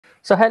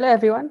So hello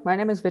everyone, my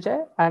name is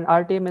Vijay and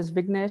our team is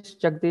Vignesh,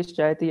 Jagdish,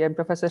 Jayati and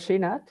Professor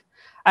Srinath.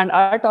 And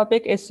our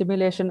topic is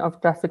simulation of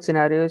traffic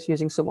scenarios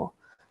using SUMO.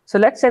 So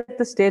let's set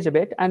the stage a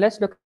bit and let's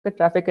look at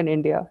traffic in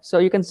India. So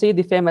you can see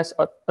the famous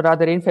or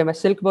rather infamous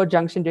Silk Road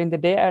junction during the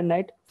day and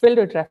night filled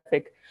with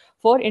traffic.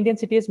 Four Indian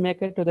cities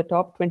make it to the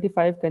top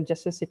 25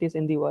 congested cities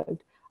in the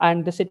world.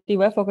 And the city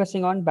we're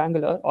focusing on,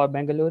 Bangalore or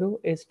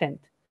Bengaluru, is 10th.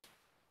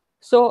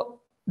 So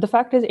the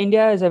fact is,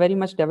 India is a very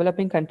much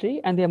developing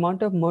country, and the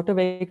amount of motor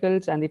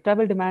vehicles and the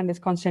travel demand is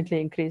constantly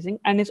increasing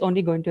and is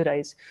only going to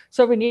rise.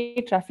 So we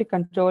need traffic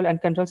control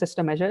and control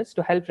system measures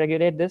to help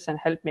regulate this and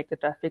help make the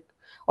traffic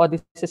or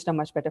the system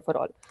much better for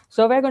all.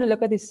 So we're going to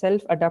look at the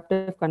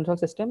self-adaptive control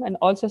system and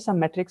also some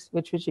metrics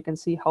which you can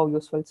see how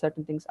useful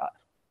certain things are.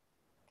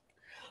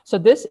 So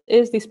this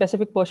is the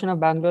specific portion of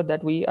Bangalore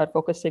that we are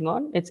focusing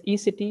on. It's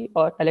e-city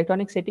or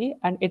electronic city,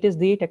 and it is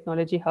the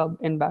technology hub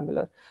in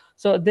Bangalore.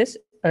 So this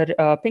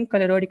pink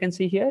color road you can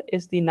see here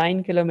is the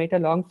 9 kilometer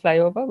long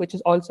flyover, which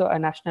is also a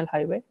national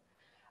highway.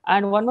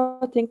 And one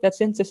more thing that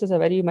since this is a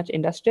very much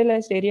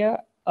industrialized area,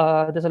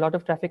 there's a lot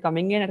of traffic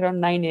coming in at around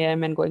 9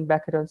 a.m. and going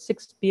back around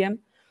 6 p.m.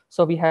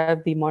 So we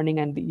have the morning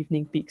and the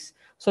evening peaks.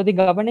 So the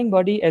governing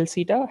body,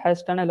 LCTA,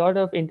 has done a lot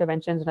of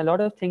interventions and a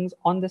lot of things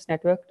on this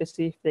network to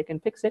see if they can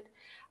fix it.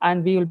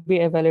 And we will be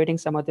evaluating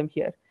some of them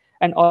here.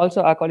 And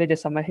also our college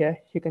is somewhere here.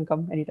 You can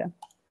come anytime.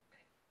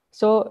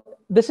 So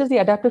this is the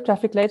adaptive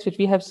traffic lights, which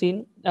we have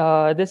seen.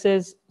 This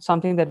is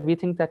something that we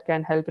think that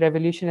can help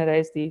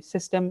revolutionize the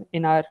system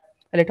in our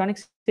electronic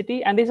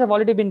city. And these have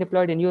already been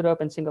deployed in Europe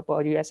and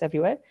Singapore, US,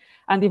 everywhere.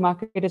 And the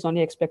market is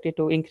only expected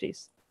to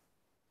increase.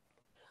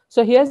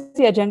 So here's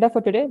the agenda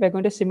for today. We're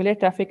going to simulate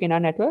traffic in our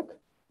network.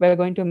 We're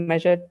going to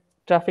measure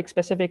traffic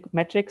specific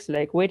metrics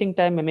like waiting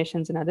time,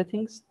 emissions, and other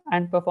things,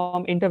 and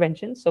perform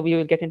interventions. So we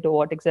will get into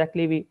what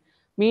exactly we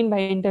mean by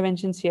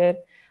interventions here.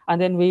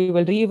 And then we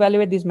will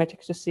reevaluate these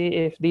metrics to see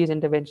if these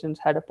interventions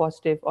had a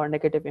positive or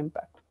negative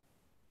impact.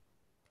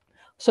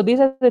 So these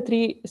are the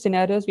three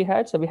scenarios we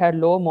had. So we had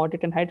low,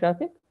 moderate, and high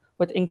traffic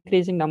with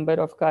increasing number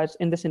of cars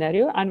in the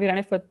scenario, and we ran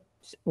it for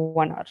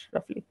 1 hour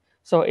roughly.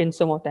 So in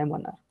SUMO time,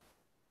 1 hour.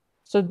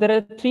 So there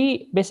are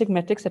three basic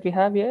metrics that we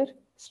have here: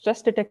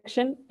 stress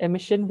detection,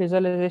 emission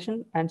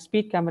visualization, and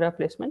speed camera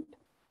placement.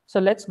 So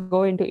let's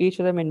go into each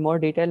of them in more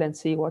detail and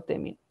see what they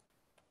mean.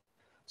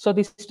 So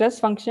the stress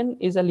function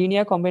is a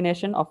linear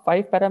combination of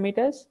 5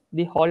 parameters: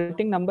 the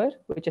halting number,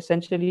 which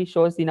essentially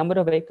shows the number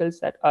of vehicles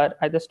that are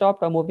either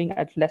stopped or moving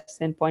at less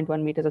than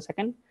 0.1 meters a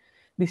second,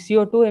 the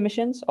CO2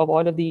 emissions of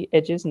all of the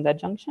edges in that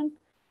junction,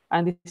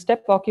 and the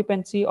step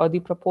occupancy or the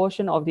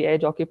proportion of the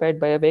edge occupied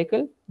by a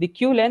vehicle, the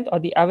queue length or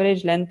the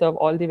average length of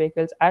all the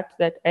vehicles at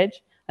that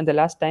edge, and the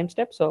last time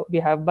step. So we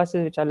have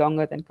buses which are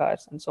longer than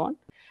cars and so on.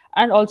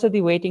 And also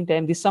the waiting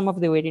time, the sum of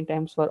the waiting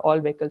times for all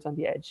vehicles on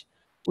the edge.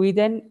 We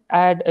then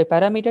add a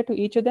parameter to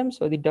each of them,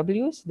 so the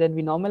W's, then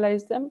we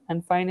normalize them,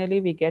 and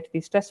finally we get the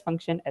stress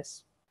function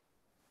S.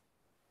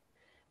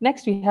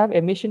 Next, we have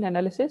emission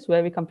analysis,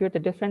 where we compute the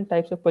different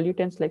types of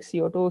pollutants like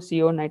CO2,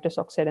 CO, nitrous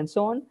oxide, and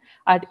so on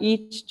at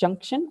each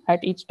junction,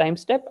 at each time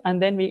step,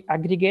 and then we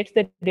aggregate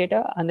the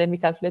data, and then we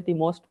calculate the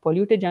most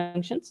polluted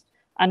junctions,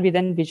 and we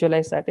then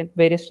visualize that in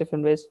various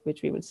different ways,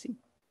 which we will see.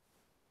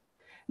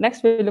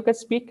 Next, we look at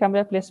speed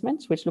camera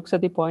placements, which looks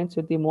at the points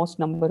with the most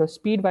number of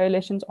speed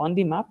violations on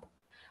the map.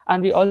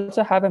 And we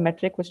also have a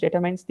metric which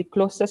determines the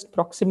closest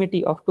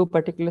proximity of two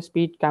particular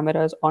speed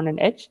cameras on an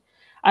edge.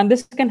 And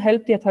this can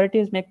help the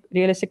authorities make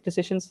realistic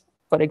decisions,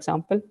 for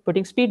example,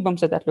 putting speed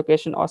bumps at that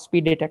location or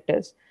speed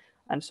detectors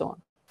and so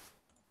on.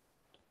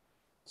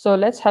 So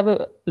let's have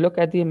a look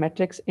at the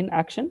metrics in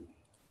action.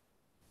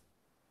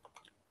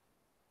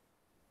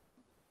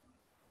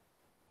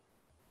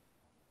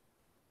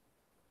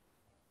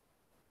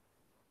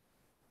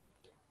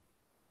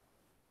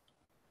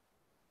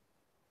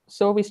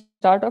 So we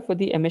start off with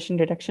the emission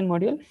detection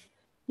module.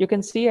 You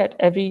can see at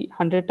every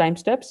 100 time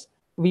steps,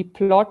 we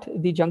plot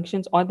the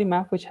junctions on the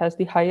map which has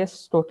the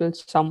highest total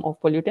sum of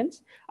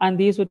pollutants. And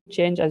these would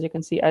change, as you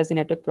can see, as the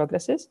network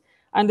progresses.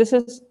 And this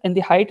is in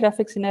the high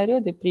traffic scenario.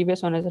 The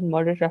previous one is in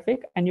moderate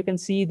traffic. And you can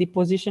see the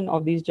position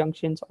of these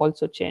junctions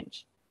also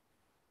change.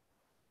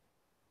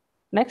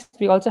 Next,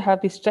 we also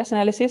have the stress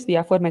analysis. The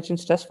aforementioned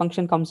stress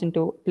function comes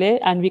into play,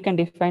 and we can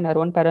define our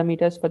own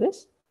parameters for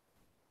this.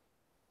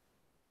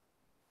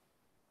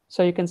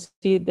 So you can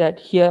see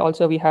that here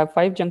also we have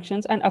 5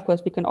 junctions, and of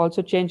course we can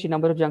also change the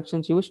number of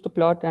junctions used to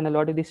plot and a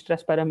lot of the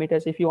stress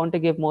parameters. If you want to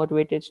give more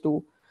weightage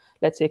to,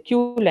 let's say,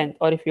 queue length,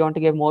 or if you want to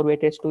give more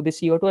weightage to the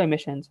CO2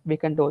 emissions, we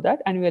can do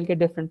that and we'll get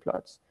different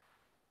plots.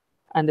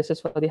 And this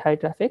is for the high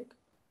traffic.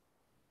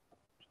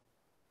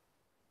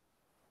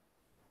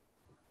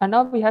 And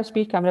now we have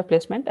speed camera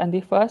placement, and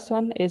the first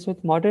one is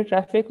with moderate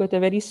traffic with a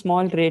very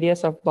small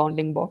radius of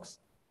bounding box.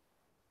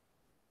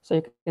 So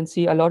you can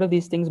see a lot of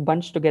these things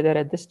bunched together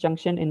at this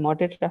junction in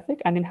moderate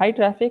traffic. And in high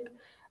traffic,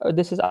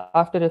 this is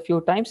after a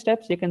few time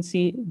steps, you can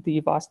see the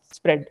vast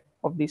spread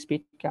of these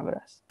speed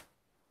cameras.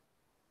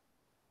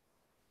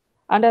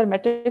 And our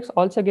metrics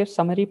also give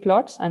summary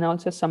plots and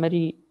also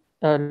summary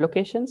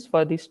locations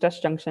for these stress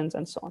junctions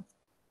and so on.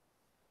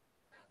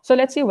 So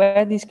let's see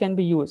where these can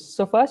be used.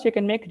 So first, you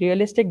can make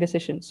realistic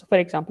decisions. So for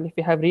example, if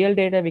we have real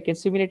data, we can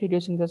simulate it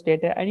using those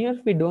data. And even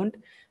if we don't,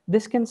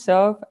 this can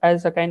serve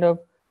as a kind of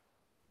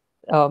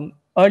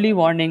early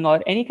warning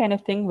or any kind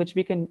of thing which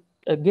we can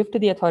give to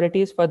the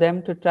authorities for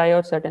them to try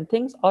out certain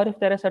things. Or if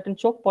there are certain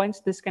choke points,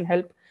 this can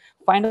help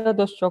find out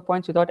those choke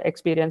points without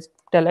experienced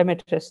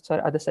telemetrists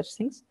or other such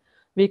things.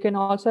 We can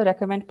also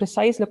recommend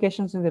precise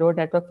locations in the road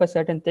network for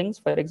certain things,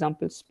 for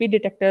example, speed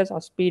detectors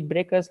or speed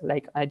breakers,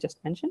 like I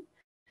just mentioned.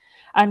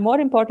 And more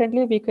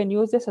importantly, we can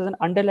use this as an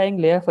underlying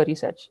layer for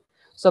research.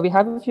 So we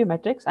have a few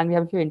metrics and we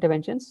have a few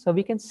interventions. So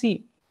we can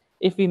see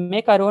if we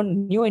make our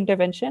own new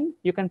intervention,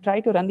 you can try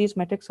to run these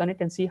metrics on it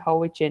and see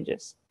how it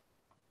changes.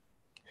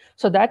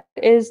 So that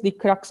is the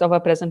crux of our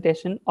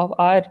presentation of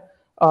our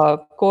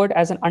code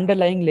as an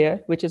underlying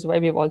layer, which is why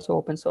we've also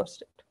open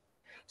sourced it.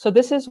 So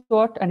this is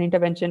what an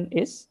intervention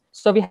is.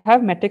 So we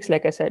have metrics,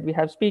 like I said, we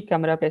have speed,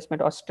 camera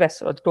placement, or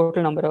stress, or the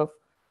total number of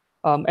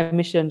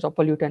emissions or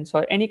pollutants,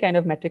 or any kind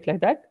of metric like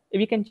that.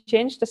 We can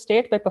change the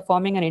state by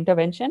performing an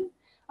intervention,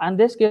 and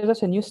this gives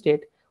us a new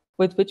state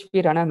with which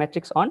we run our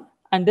metrics on.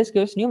 And this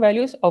gives new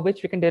values of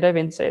which we can derive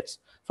insights.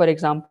 For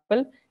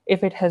example,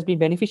 if it has been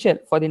beneficial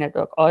for the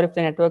network, or if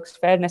the network's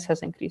fairness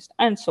has increased,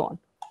 and so on.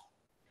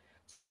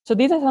 So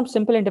these are some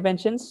simple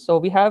interventions. So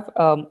we have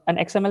an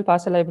XML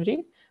parser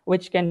library,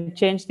 which can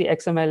change the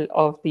XML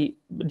of the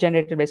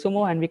generated by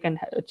SUMO, and we can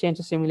change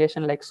the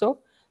simulation like so.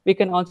 We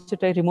can also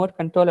try remote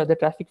control of the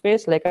traffic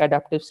phase, like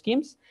adaptive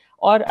schemes,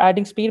 or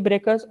adding speed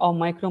breakers or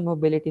micro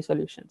mobility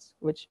solutions,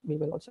 which we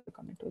will also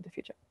come into in the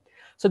future.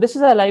 So this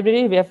is a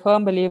library. We are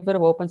firm believer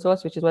of open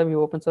source, which is why we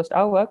open sourced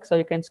our work. So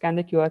you can scan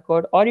the QR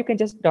code, or you can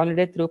just download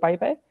it through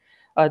PyPy,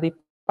 the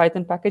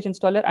Python package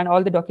installer, and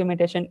all the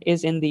documentation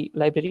is in the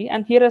library.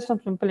 And here are some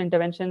simple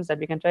interventions that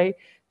we can try: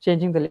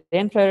 changing the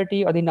lane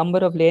priority or the number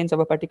of lanes of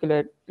a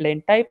particular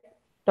lane type,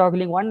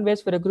 toggling one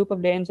ways for a group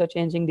of lanes, or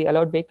changing the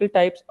allowed vehicle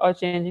types, or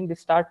changing the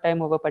start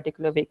time of a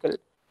particular vehicle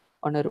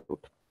on a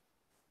route.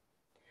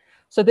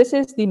 So this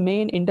is the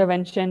main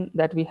intervention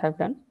that we have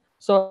done.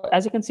 So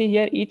as you can see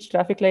here, each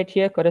traffic light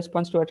here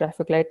corresponds to a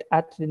traffic light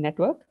at the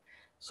network.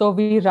 So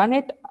we run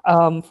it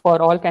for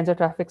all kinds of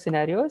traffic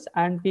scenarios,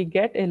 and we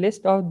get a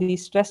list of the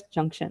stressed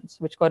junctions,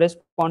 which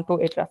correspond to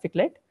a traffic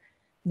light.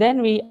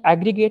 Then we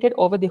aggregate it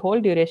over the whole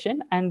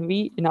duration, and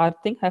we, in our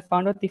thing, have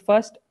found out the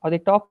first or the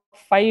top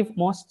 5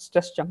 most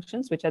stressed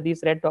junctions, which are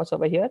these red dots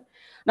over here.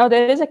 Now,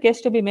 there is a case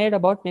to be made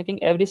about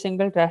making every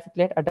single traffic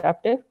light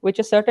adaptive, which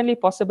is certainly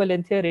possible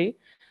in theory.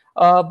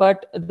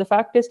 But the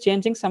fact is,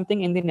 changing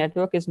something in the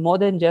network is more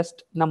than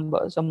just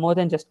numbers or more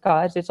than just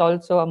cars. It's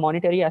also a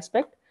monetary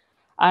aspect.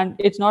 And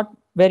it's not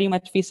very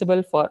much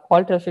feasible for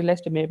all traffic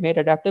lights to be made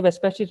adaptive,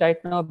 especially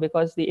right now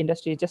because the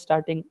industry is just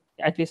starting,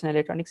 at least in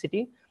Electronic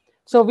City.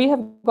 So we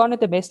have gone with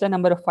the baseline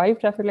number of 5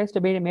 traffic lights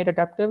to be made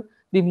adaptive.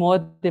 The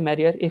more the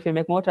merrier. If we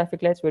make more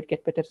traffic lights, we'd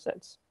get better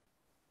results.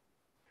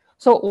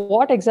 So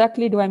what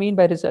exactly do I mean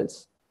by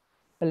results?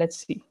 Well, let's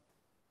see.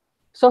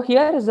 So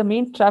here is the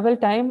mean travel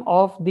time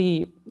of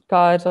the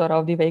cars or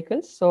of the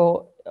vehicles.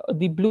 So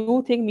the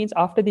blue thing means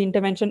after the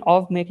intervention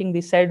of making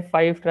the said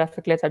 5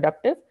 traffic lights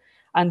adaptive,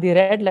 and the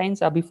red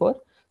lines are before.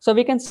 So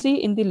we can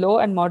see in the low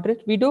and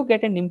moderate, we do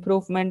get an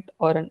improvement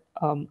or an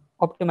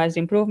optimized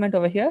improvement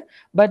over here,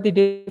 but the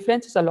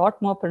difference is a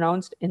lot more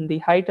pronounced in the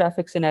high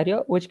traffic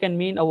scenario, which can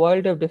mean a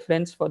world of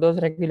difference for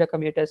those regular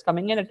commuters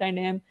coming in at 9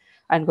 a.m.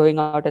 and going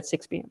out at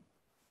 6 p.m.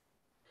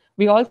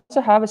 We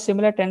also have a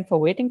similar trend for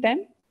waiting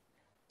time.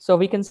 So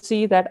we can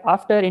see that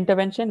after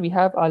intervention, we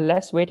have a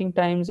less waiting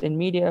times in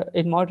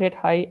moderate,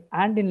 high,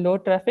 and in low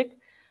traffic.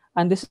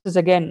 And this is,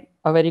 again,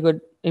 a very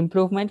good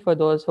improvement for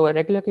those who are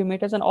regular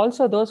commuters and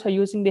also those who are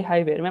using the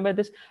highway. Remember,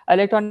 this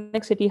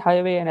Electronic City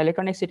highway and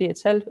Electronic City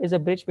itself is a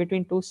bridge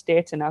between 2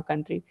 states in our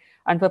country.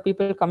 And for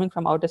people coming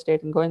from outer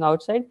state and going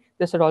outside,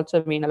 this would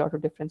also mean a lot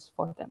of difference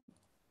for them.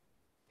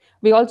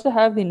 We also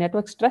have the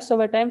network stress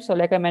over time. So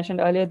like I mentioned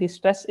earlier, the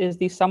stress is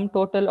the sum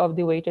total of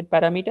the weighted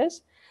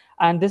parameters.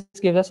 And this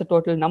gives us a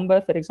total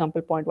number, for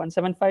example,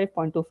 0.175,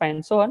 0.25,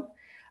 and so on.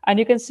 And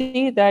you can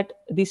see that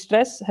the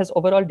stress has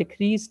overall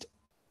decreased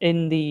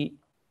in the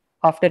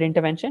after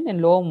intervention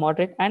in low,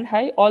 moderate, and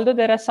high, although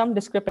there are some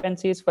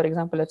discrepancies. For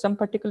example, at some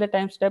particular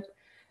time step,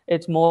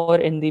 it's more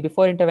in the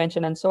before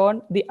intervention and so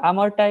on. The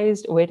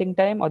amortized waiting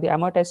time, or the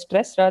amortized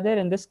stress rather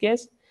in this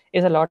case,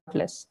 is a lot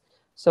less.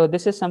 So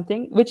this is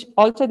something which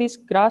also these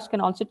graphs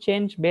can also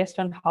change based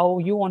on how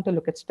you want to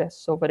look at stress.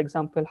 So for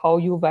example, how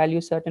you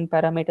value certain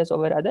parameters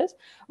over others.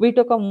 We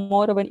took a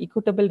more of an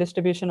equitable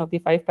distribution of the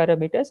 5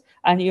 parameters.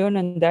 And even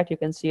in that, you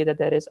can see that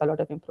there is a lot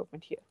of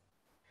improvement here.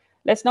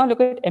 Let's now look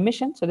at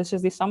emission. So this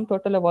is the sum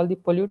total of all the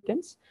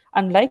pollutants.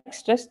 And like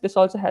stress, this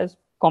also has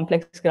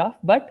complex graph,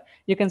 but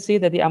you can see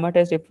that the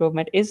amortized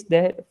improvement is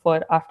there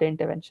for after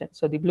intervention.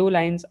 So the blue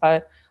lines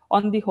are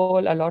on the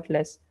whole a lot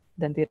less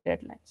than the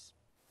red lines.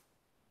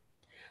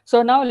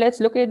 So now let's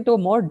look into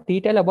more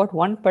detail about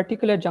one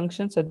particular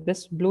junction. So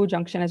this blue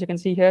junction, as you can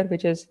see here,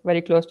 which is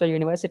very close to a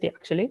university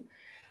actually.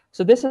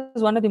 So this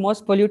is one of the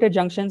most polluted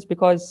junctions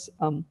because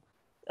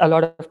a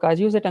lot of cars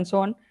use it and so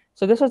on.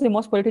 So this was the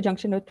most polluted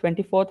junction with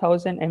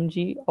 24,000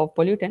 mg of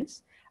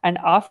pollutants. And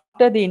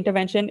after the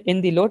intervention in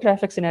the low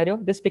traffic scenario,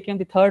 this became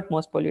the third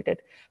most polluted.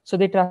 So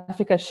the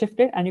traffic has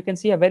shifted, and you can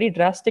see a very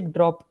drastic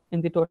drop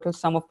in the total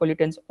sum of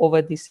pollutants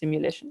over the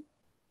simulation.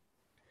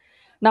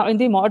 Now, in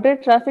the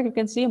moderate traffic, you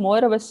can see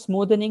more of a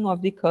smoothening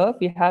of the curve.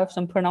 We have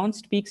some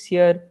pronounced peaks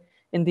here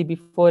in the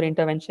before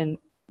intervention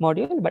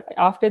module, but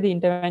after the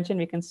intervention,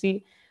 we can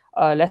see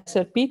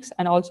lesser peaks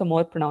and also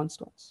more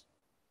pronounced ones.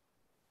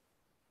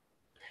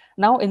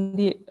 Now, in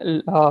the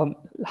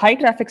high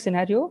traffic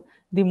scenario,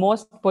 the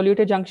most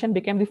polluted junction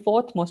became the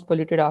fourth most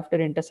polluted after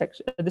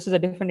intersection. This is a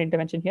different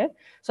intervention here.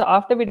 So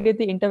after we did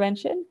the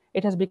intervention,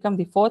 it has become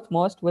the fourth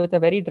most with a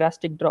very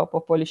drastic drop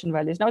of pollution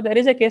values. Now, there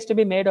is a case to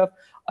be made of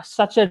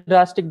such a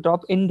drastic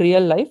drop in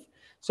real life.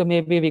 So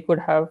maybe we could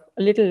have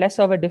a little less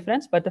of a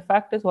difference. But the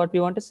fact is, what we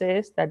want to say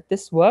is that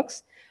this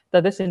works,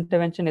 that this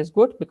intervention is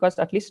good, because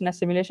at least in a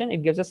simulation,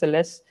 it gives us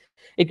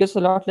it gives a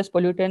lot less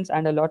pollutants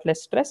and a lot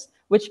less stress,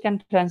 which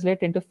can translate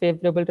into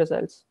favorable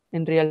results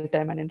in real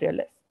time and in real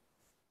life.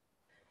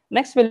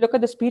 Next, we'll look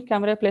at the speed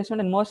camera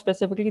placement and more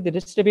specifically the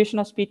distribution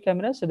of speed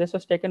cameras. So this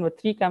was taken with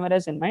 3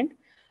 cameras in mind,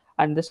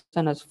 and this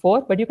one has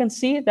 4. But you can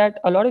see that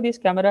a lot of these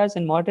cameras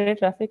in moderate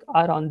traffic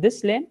are on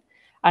this lane,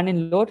 and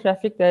in low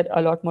traffic, they're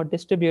a lot more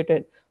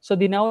distributed. So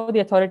now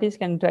the authorities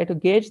can try to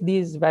gauge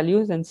these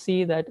values and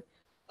see that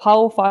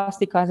how fast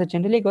the cars are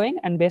generally going,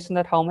 and based on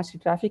that, how much the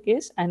traffic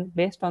is. And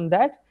based on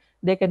that,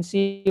 they can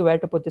see where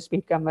to put the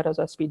speed cameras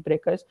or speed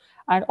breakers.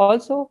 And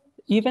also,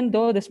 even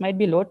though this might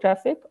be low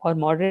traffic or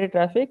moderate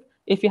traffic,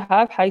 if you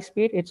have high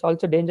speed, it's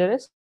also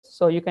dangerous.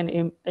 So you can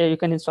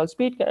install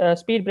speed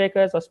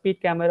breakers or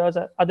speed cameras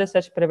or other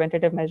such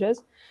preventative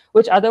measures,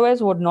 which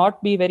otherwise would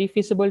not be very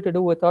feasible to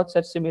do without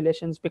such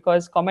simulations,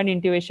 because common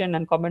intuition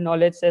and common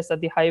knowledge says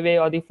that the highway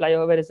or the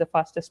flyover is the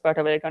fastest part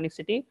of electronic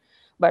city.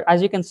 But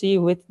as you can see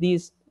with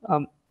these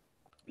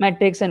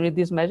metrics and with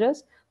these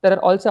measures, there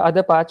are also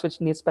other parts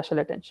which need special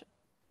attention.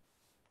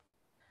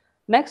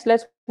 Next,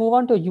 let's move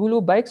on to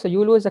Yulu Bikes. So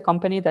Yulu is a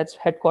company that's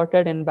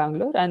headquartered in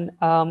Bangalore, and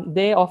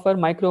they offer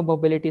micro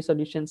mobility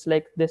solutions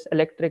like this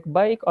electric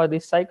bike or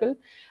this cycle.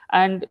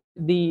 And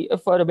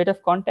for a bit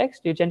of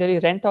context, you generally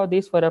rent out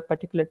these for a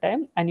particular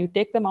time, and you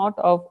take them out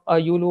of a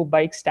Yulu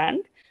bike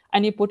stand,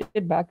 and you put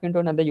it back into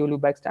another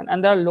Yulu bike stand.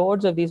 And there are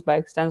loads of these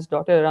bike stands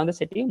dotted around the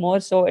city, more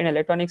so in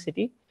electronic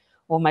city,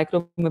 or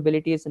micro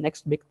mobility is the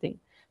next big thing.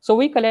 So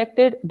we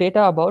collected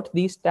data about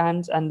these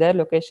stands and their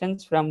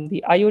locations from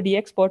the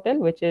IUDX portal,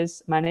 which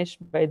is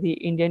managed by the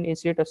Indian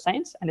Institute of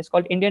Science, and it's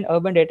called Indian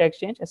Urban Data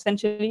Exchange,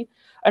 essentially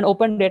an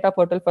open data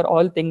portal for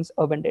all things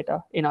urban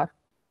data in our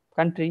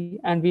country.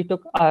 And we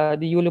took the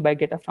Yulu bike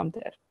data from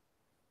there.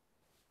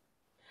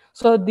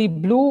 So the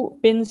blue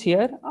pins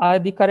here are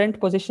the current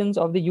positions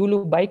of the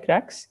Yulu bike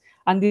racks,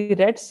 and the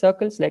red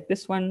circles like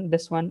this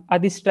one, are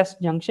the stress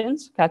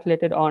junctions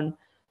calculated on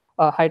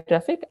high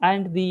traffic,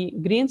 and the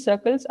green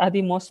circles are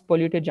the most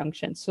polluted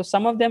junctions. So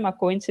some of them are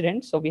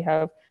coincident. So we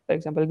have, for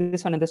example,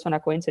 this one and this one are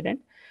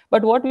coincident.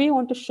 But what we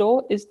want to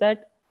show is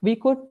that we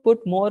could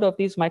put more of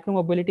these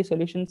micromobility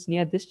solutions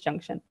near this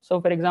junction.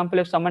 So for example,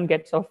 if someone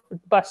gets off the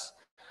bus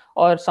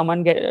or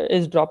someone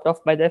is dropped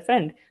off by their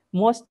friend,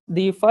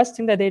 the first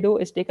thing that they do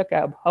is take a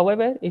cab.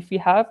 However, if we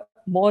have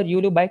more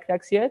Yulu bike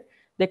racks here,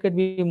 they could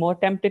be more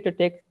tempted to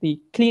take the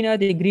cleaner,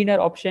 the greener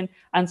option,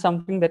 and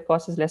something that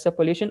causes lesser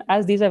pollution,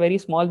 as these are very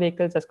small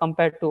vehicles as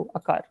compared to a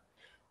car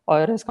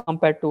or as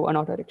compared to an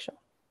auto rickshaw.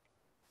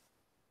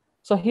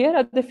 So here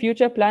are the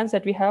future plans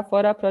that we have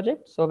for our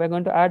project. So we're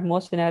going to add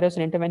more scenarios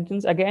and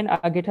interventions. Again,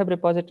 our GitHub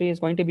repository is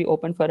going to be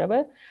open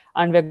forever,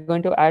 and we're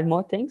going to add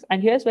more things.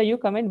 And here's where you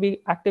come in.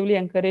 We actively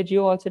encourage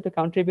you also to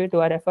contribute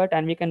to our effort,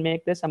 and we can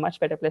make this a much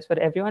better place for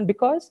everyone,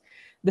 because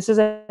this is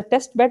a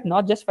test bed,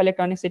 not just for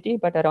Electronic City,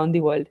 but around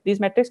the world. These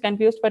metrics can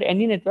be used for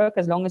any network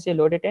as long as you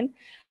load it in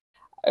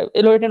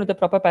with the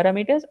proper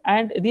parameters,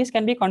 and these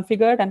can be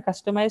configured and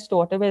customized to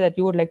whatever that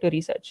you would like to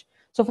research.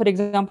 So for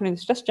example, in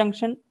the stress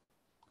junction,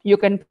 you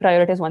can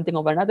prioritize one thing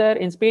over another.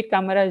 In speed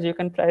cameras, you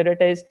can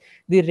prioritize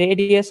the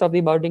radius of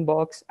the bounding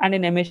box, and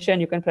in emission,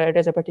 you can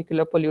prioritize a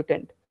particular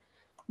pollutant.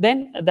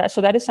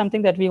 So that is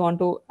something that we want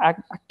to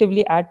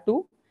actively add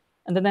to.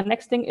 And then the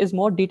next thing is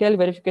more detailed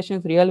verification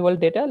with real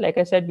world data. Like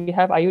I said, we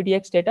have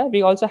IUDX data.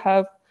 We also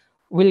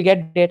we'll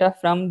get data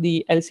from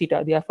the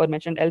LCTA, the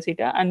aforementioned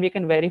LCTA, and we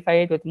can verify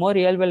it with more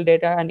real world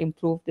data and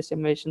improve the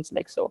simulations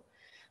like so.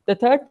 The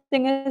third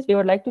thing is we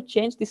would like to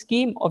change the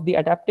scheme of the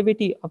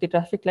adaptivity of the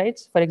traffic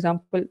lights, for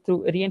example,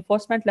 through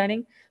reinforcement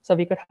learning. So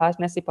we could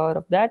harness the power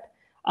of that.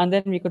 And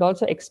then we could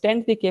also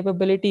extend the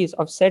capabilities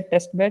of said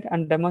testbed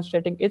and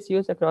demonstrating its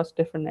use across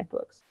different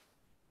networks.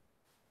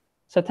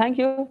 So thank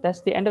you.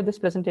 That's the end of this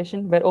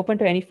presentation. We're open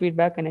to any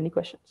feedback and any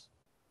questions.